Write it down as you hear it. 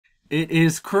It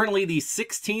is currently the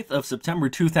 16th of September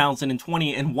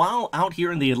 2020, and while out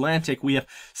here in the Atlantic, we have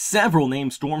several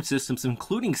named storm systems,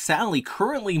 including Sally,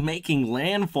 currently making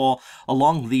landfall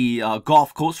along the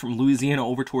Gulf Coast from Louisiana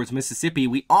over towards Mississippi.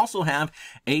 We also have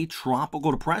a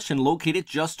tropical depression located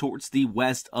just towards the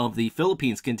west of the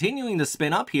Philippines, continuing to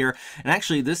spin up here, and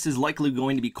actually this is likely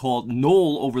going to be called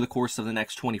Noul over the course of the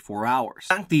next 24 hours.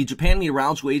 In fact, the Japan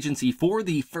Meteorological Agency, for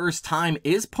the first time,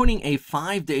 is putting a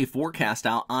 5-day forecast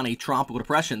out on a tropical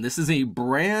depression. This is a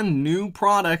brand new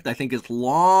product. I think it's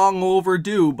long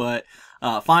overdue, but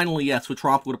finally, yes, with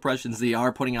tropical depressions, they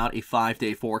are putting out a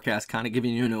 5-day forecast, kind of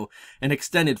giving you, an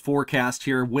extended forecast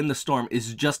here when the storm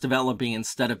is just developing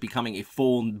instead of becoming a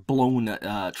full-blown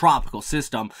tropical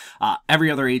system. Every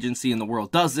other agency in the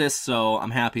world does this, so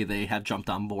I'm happy they have jumped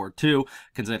on board too,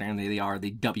 considering they are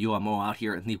the WMO out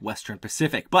here in the Western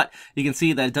Pacific. But you can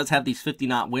see that it does have these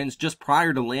 50-knot winds just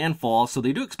prior to landfall, so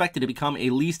they do expect it to become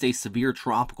at least a severe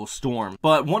tropical storm.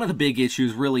 But one of the big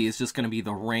issues really is just going to be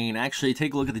the rain. Actually,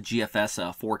 take a look at the GFS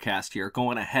forecast here,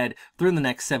 going ahead through the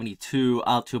next 72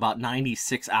 out to about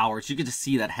 96 hours. You get to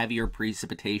see that heavier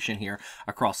precipitation here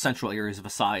across central areas of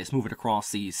Visayas, moving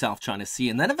across the South China Sea,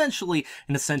 and then eventually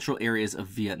in the central areas of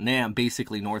Vietnam,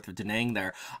 basically north of Da Nang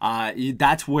there.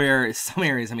 That's where some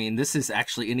areas, I mean, this is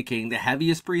actually indicating the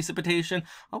heaviest precipitation.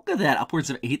 Look at that, upwards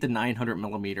of 800 to 900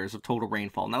 millimeters of total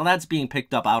rainfall. Now that's being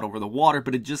picked up out over the water,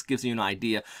 but it just gives you an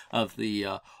idea of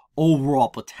the overall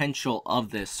potential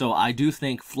of this. So I do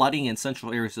think flooding in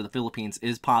central areas of the Philippines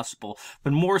is possible,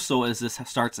 but more so as this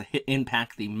starts to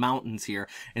impact the mountains here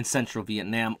in central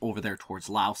Vietnam over there towards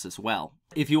Laos as well.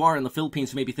 If you are in the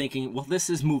Philippines, you may be thinking, well, this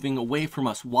is moving away from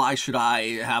us. Why should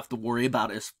I have to worry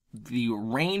about the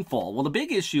rainfall? Well, the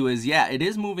big issue is, yeah, it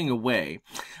is moving away.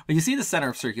 But you see the center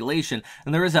of circulation,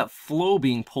 and there is that flow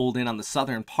being pulled in on the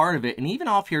southern part of it, and even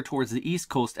off here towards the east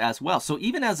coast as well. So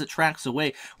even as it tracks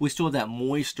away, we still have that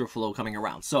moisture flow coming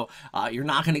around. So you're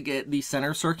not going to get the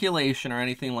center of circulation or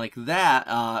anything like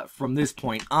that from this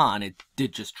point on. It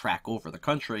did just track over the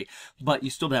country, but you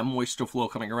still have that moisture flow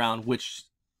coming around, which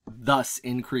thus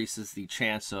increases the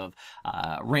chance of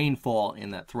rainfall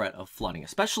and that threat of flooding,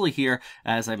 especially here,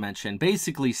 as I mentioned,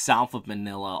 basically south of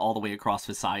Manila, all the way across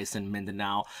Visayas and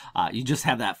Mindanao. You just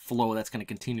have that flow that's going to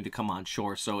continue to come on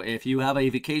shore. So if you have a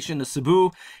vacation to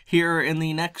Cebu here in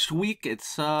the next week,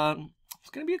 it's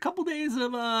going to be a couple days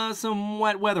of some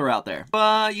wet weather out there.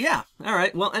 Yeah. All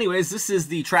right. Well, anyways, this is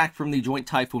the track from the Joint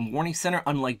Typhoon Warning Center.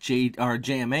 Unlike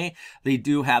JMA, they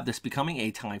do have this becoming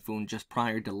a typhoon just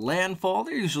prior to landfall.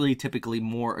 They're usually typically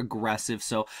more aggressive,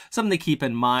 so something to keep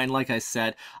in mind. Like I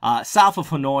said, south of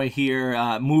Hanoi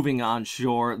here, moving on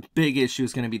shore, big issue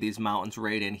is going to be these mountains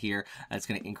right in here. That's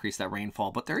going to increase that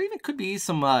rainfall. But there even could be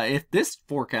some, if this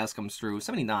forecast comes through,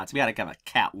 70 knots, we got to have a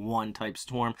Cat 1 type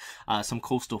storm, some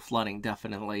coastal flooding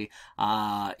definitely,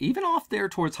 even off there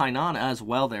towards Hainan as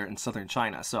well there in southern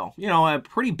China. So, a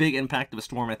pretty big impact of a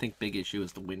storm. I think big issue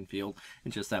is the wind field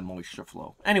and just that moisture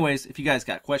flow. Anyways, if you guys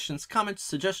got questions, comments,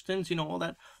 suggestions, all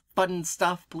that fun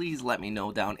stuff, please let me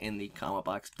know down in the comment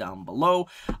box down below,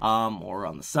 or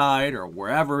on the side, or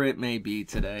wherever it may be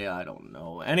today. I don't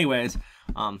know. Anyways,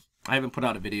 I haven't put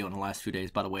out a video in the last few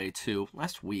days, by the way, too.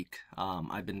 Last week,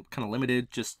 I've been kind of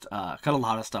limited, just got a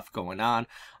lot of stuff going on.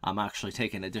 I'm actually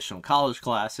taking additional college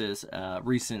classes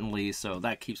recently, so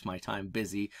that keeps my time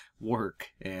busy, work,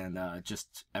 and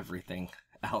just everything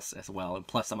else as well. And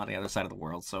plus, I'm on the other side of the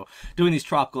world, so doing these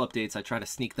tropical updates, I try to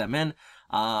sneak them in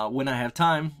when I have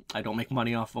time. I don't make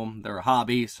money off them. They're a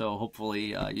hobby, so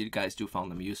hopefully you guys do find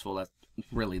them useful. That's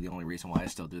really the only reason why I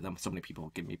still do them. So many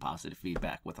people give me positive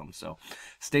feedback with them. So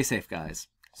stay safe, guys.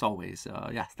 As always,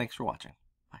 yeah, thanks for watching.